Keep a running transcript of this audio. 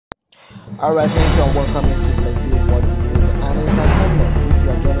Alright, thank you and welcome to Let's Do World News and Entertainment. If you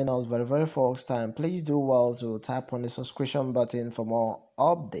are joining us very first time, please do well to tap on the subscription button for more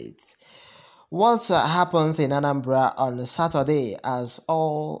updates. What happens in Anambra on Saturday, as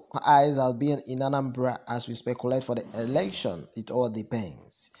all eyes are being in Anambra as we speculate for the election? It all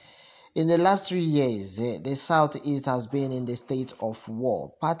depends. In the last 3 years, the Southeast has been in the state of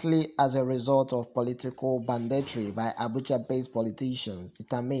war, partly as a result of political banditry by Abuja-based politicians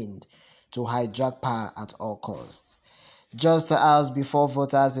determined to hijack power at all costs. Just as before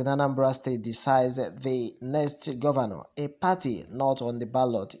voters in Anambra State decide the next governor, a party not on the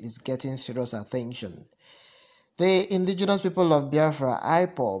ballot is getting serious attention. The indigenous people of Biafra,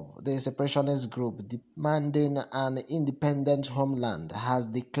 IPOB, the separatist group demanding an independent homeland, has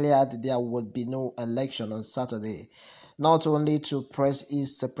declared there would be no election on Saturday, not only to press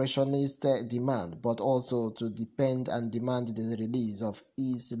its separationist demand, but also to depend and demand the release of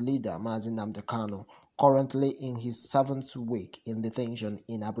its leader, Nnamdi Kanu, currently in his 7th week in detention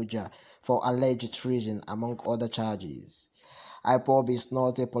in Abuja for alleged treason, among other charges. IPOB is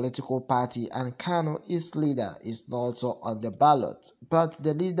not a political party and Kanu, its leader, is not on the ballot, but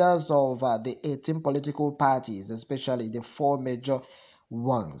the leaders of the 18 political parties, especially the 4 major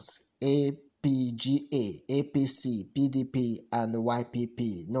ones, APGA, APC, PDP, and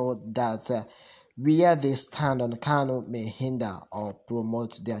YPP, know that where they stand on Kanu may hinder or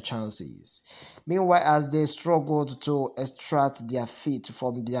promote their chances. Meanwhile, as they struggled to extract their feet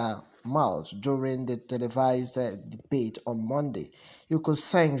from their mouths during the televised debate on Monday, you could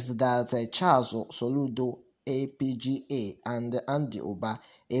sense that Charles Soludo, APGA, and Andy Oba,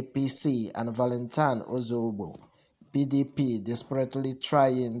 APC, and Valentine Ozobo, PDP, desperately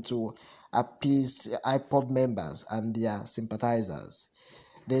trying to appease IPOB members and their sympathizers.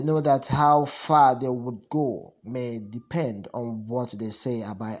 They know that how far they would go may depend on what they say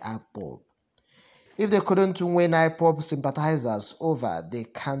about IPOB. If they couldn't win IPOB sympathizers over, they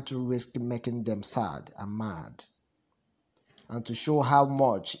can't risk making them sad and mad. And to show how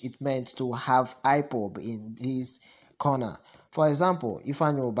much it meant to have IPOB in this corner, for example,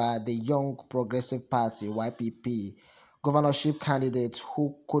 Ifeanyi Ubah, the Young Progressive Party (YPP) governorship candidate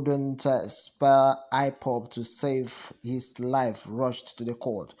who couldn't spare IPOB to save his life, rushed to the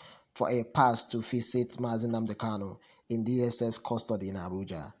court for a pass to visit Nnamdi Kanu in DSS custody in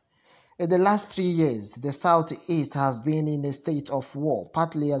Abuja. In the last 3 years, the Southeast has been in a state of war,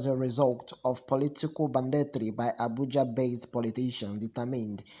 partly as a result of political banditry by Abuja-based politicians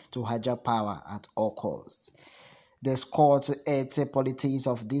determined to hijack power at all costs. The scored 80 politics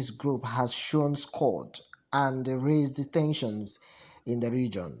of this group has shown scored and raised tensions in the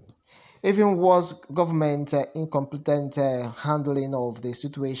region. Even worse, government incompetent handling of the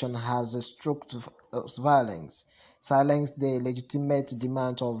situation has stoked violence, silenced the legitimate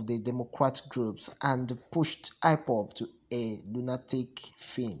demand of the Democrat groups, and pushed IPOB to a lunatic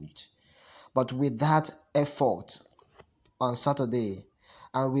fringe. But with that effort on Saturday,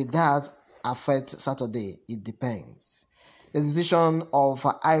 and with that affect Saturday, it depends. The decision of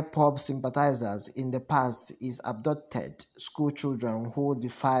IPOB sympathizers in the past is abducted school children who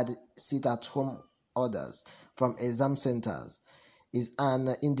defied sit-at-home orders from exam centers is an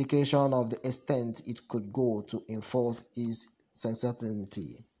indication of the extent it could go to enforce its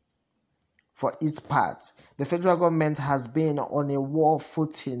sensitivity. For its part, the federal government has been on a war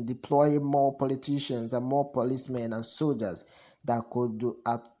footing, deploying more politicians and more policemen and soldiers that could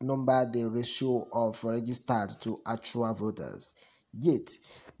outnumber the ratio of registered to actual voters. Yet,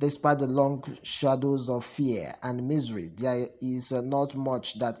 despite the long shadows of fear and misery, there is not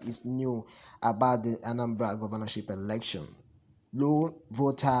much that is new about the Anambra governorship election. Low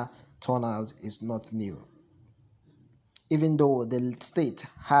voter turnout is not new. Even though the state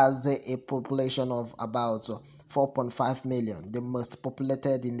has a population of about 4.5 million, the most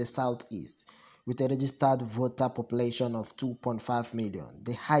populated in the southeast, with a registered voter population of 2.5 million,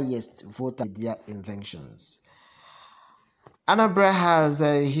 the highest voter in their inventions. Anambra has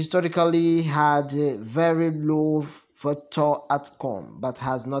historically had a very low voter outcome, but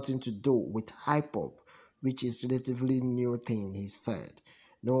has nothing to do with IPOB, which is relatively new thing, he said.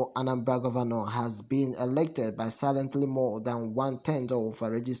 No Anambra governor has been elected by silently more than 1/10 of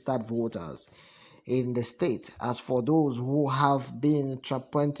registered voters in the state. As for those who have been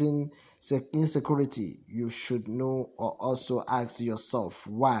championing insecurity, you should know or also ask yourself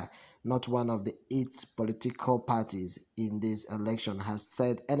why not one of the 8 political parties in this election has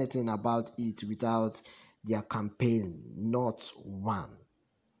said anything about it without their campaign, not one.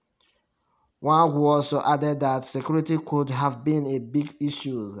 One who also added that security could have been a big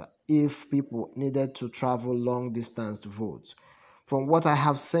issue if people needed to travel long distance to vote. From what I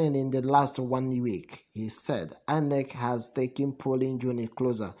have seen in the last 1 week, he said, INEC has taken polling unit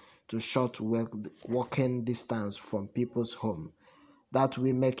closer to short walking distance from people's home. That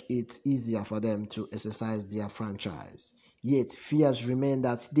will make it easier for them to exercise their franchise. Yet, fears remain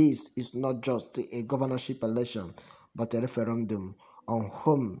that this is not just a governorship election, but a referendum on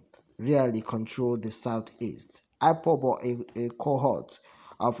whom really control the Southeast. IPOB, a cohort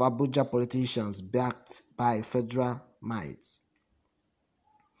of Abuja politicians backed by federal might.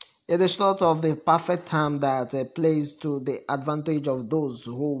 It is sort of the perfect time that plays to the advantage of those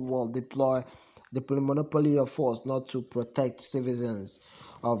who will deploy the monopoly of force not to protect citizens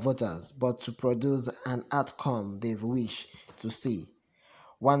or voters, but to produce an outcome they wish to see,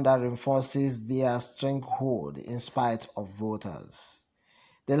 one that reinforces their stronghold in spite of voters.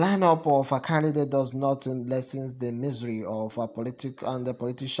 The lineup of a candidate does not lessen the misery of a the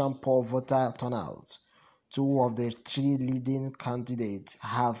politician poor voter turnout. Two of the three leading candidates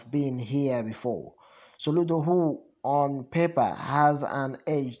have been here before. Soludo, who on paper has an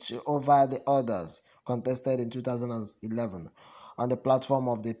edge over the others, contested in 2011 on the platform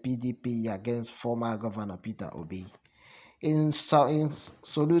of the PDP against former Governor Peter Obi. In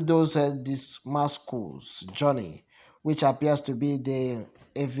Soludo's Damascus journey, which appears to be the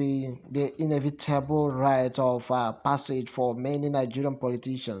inevitable rite of passage for many Nigerian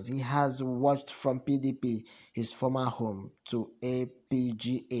politicians, he has watched from PDP, his former home, to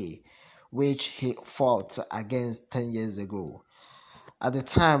APGA, which he fought against 10 years ago. At the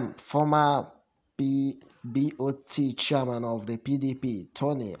time, former BOT chairman of the PDP,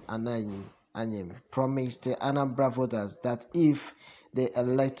 Tony Anyim, promised the ANAMBRA voters that if they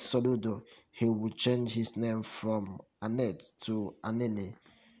elect Soludo, he would change his name from Anet to Anene.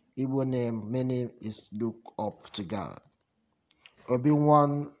 Igbo name many is look up to God.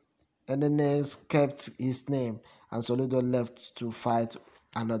 Obi-Wan Anene kept his name and Soludo left to fight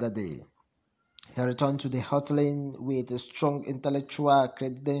another day. He returned to the hotline with strong intellectual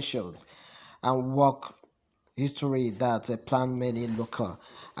credentials and work history that planned many local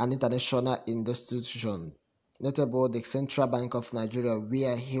and international institutions, notable the Central Bank of Nigeria,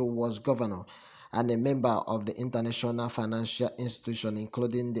 where he was governor, and a member of the international financial institution,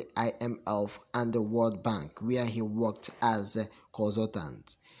 including the IMF and the World Bank, where he worked as a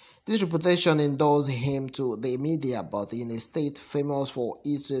consultant. This reputation endorsed him to the media, but in a state famous for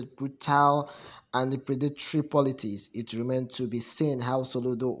its brutal and predatory politics, it remained to be seen how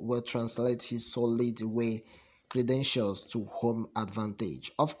Soludo will translate his solid way credentials to home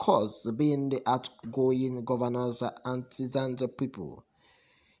advantage. Of course, being the outgoing governor's antecedent people,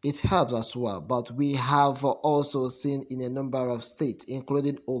 it helps as well, but we have also seen in a number of states,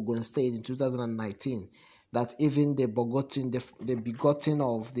 including Ogun State in 2019, that even the begotten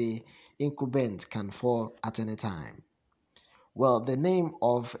of the incumbent can fall at any time. Well, the name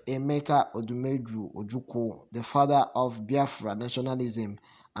of Emeka Odumegwu Ojukwu, the father of Biafra nationalism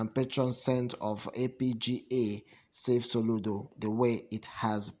and patron saint of APGA, saves Soludo the way it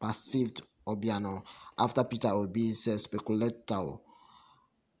has perceived Obiano after Peter Obi's speculative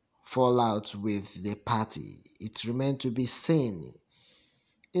fallout with the party. It remained to be seen.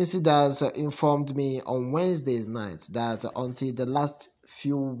 Insiders informed me on Wednesday night that until the last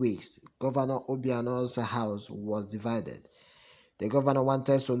few weeks, Governor Obiano's house was divided. The governor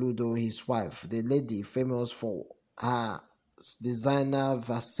wanted Soludo, his wife, the lady famous for her designer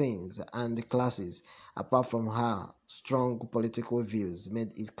vaccines and classes, apart from her strong political views,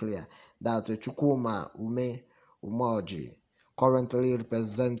 made it clear that Chukwuma Umeoji, currently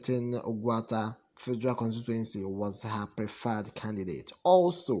representing Ogwata Federal Constituency, was her preferred candidate.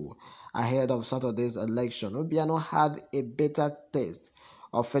 Also, ahead of Saturday's election, Obiano had a better taste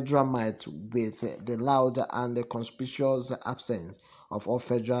of federal might with the loud and the conspicuous absence of all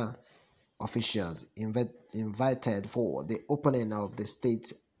federal officials invited for the opening of the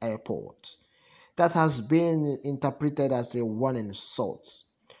state airport. That has been interpreted as a warning shot.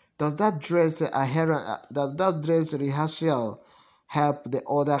 Does that dress rehearsal help the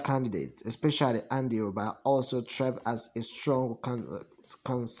other candidates, especially Andy Oba, also thrive as a strong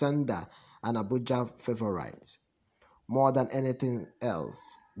contender and Abuja favorite? More than anything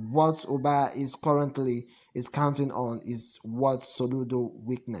else, what Oba is currently counting on is what Soludo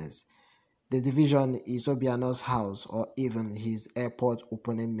weakness. The division is Obiano's house or even his airport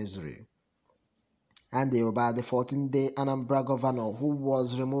opening misery. Andy Oba, the 14-day Anambra governor who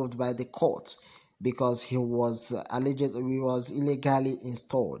was removed by the court because he was illegally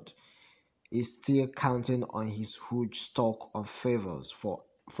installed, is still counting on his huge stock of favors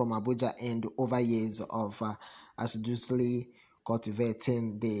from Abuja and over years of assiduously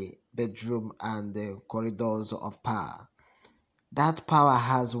cultivating the bedroom and the corridors of power. That power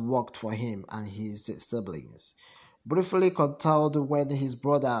has worked for him and his siblings. Briefly curtailed when his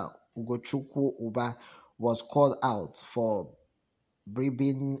brother Ugochukwu Uba was called out for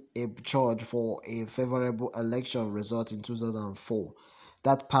bribing a judge for a favorable election result in 2004.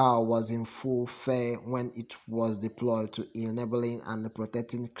 That power was in full fair when it was deployed to enabling and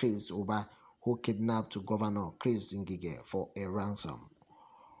protecting Chris Uba, who kidnapped Governor Chris Ngige for a ransom.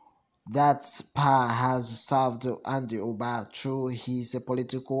 That power has served Andy Uba through his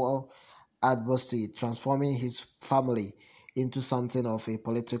political advocacy, transforming his family into something of a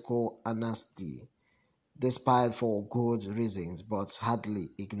political dynasty, despite for good reasons, but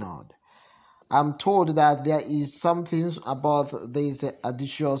hardly ignored. I'm told that there is something about this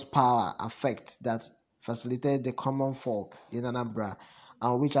additional power effect that facilitated the common folk in Anambra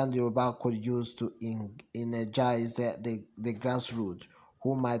and which Andy Oba could use to energize the grassroots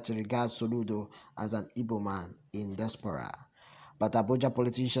who might regard Soludo as an Igbo man in diaspora. But Abuja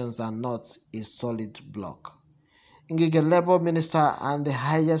politicians are not a solid bloc. Ngige Labour Minister and the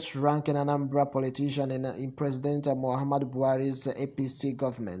highest ranking Anambra politician in President Muhammadu Buhari's APC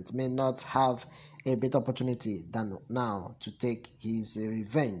government may not have a better opportunity than now to take his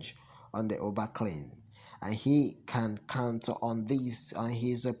revenge on the Oba clan. And he can count on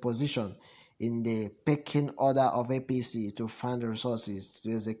his position in the pecking order of APC to find resources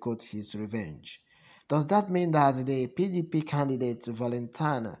to execute his revenge. Does that mean that the PDP candidate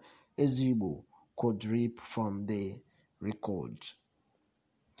Valentine Ezigbo could reap from the record?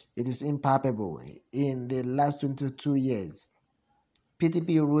 It is impalpable. In the last 22 years,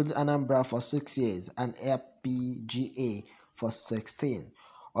 PDP ruled Anambra for 6 years and FPGA for 16.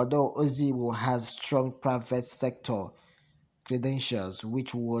 Although Ezigbo has strong private sector credentials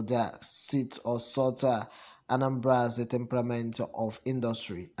which would sit or sort Anambra's temperament of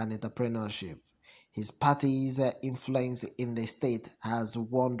industry and entrepreneurship, his party's influence in the state has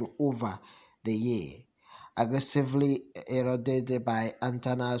waned over the year, aggressively eroded by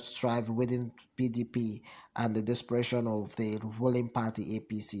internal strife within PDP and the desperation of the ruling party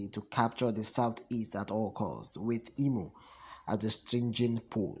APC to capture the southeast at all costs, with Imo as the stringent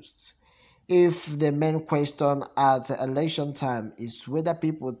post. If the main question at election time is whether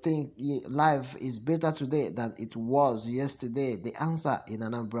people think life is better today than it was yesterday, the answer in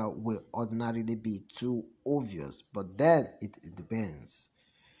Anambra will ordinarily be too obvious, but then it depends.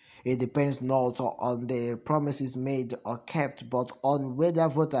 It depends not on the promises made or kept, but on whether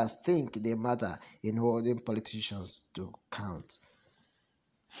voters think they matter in holding politicians to account.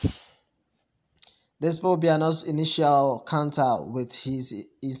 This will be Obiano's initial counter with his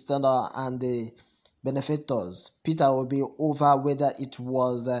external and the benefactors. Peter will be over whether it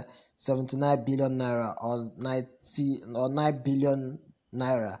was 79 billion naira or 9 billion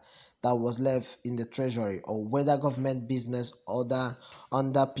naira that was left in the treasury, or whether government business order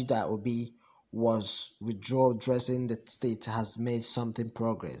under Peter Obi was withdrawal dressing the state has made something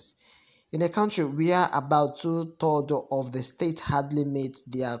progress. In a country where about 2/3 of the state hardly meet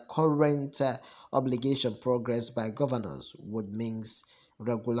their current obligation, progress by governors would mean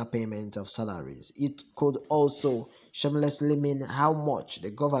regular payment of salaries. It could also shamelessly mean how much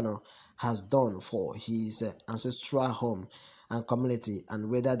the governor has done for his ancestral home and community, and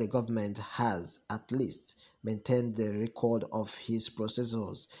whether the government has at least maintained the record of his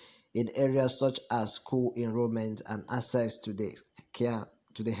processors in areas such as school enrollment and access to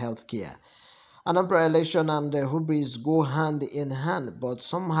the health care. Anambra election and the hubris go hand in hand, but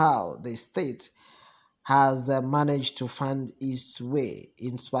somehow the state has managed to find its way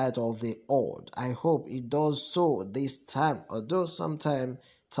in spite of the odd. I hope it does so this time, although sometimes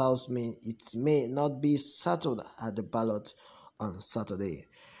tells me it may not be settled at the ballot on Saturday.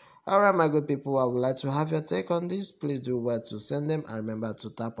 Alright, my good people, I would like to have your take on this. Please do well to send them, and remember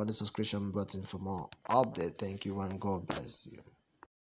to tap on the subscription button for more updates. Thank you and God bless you.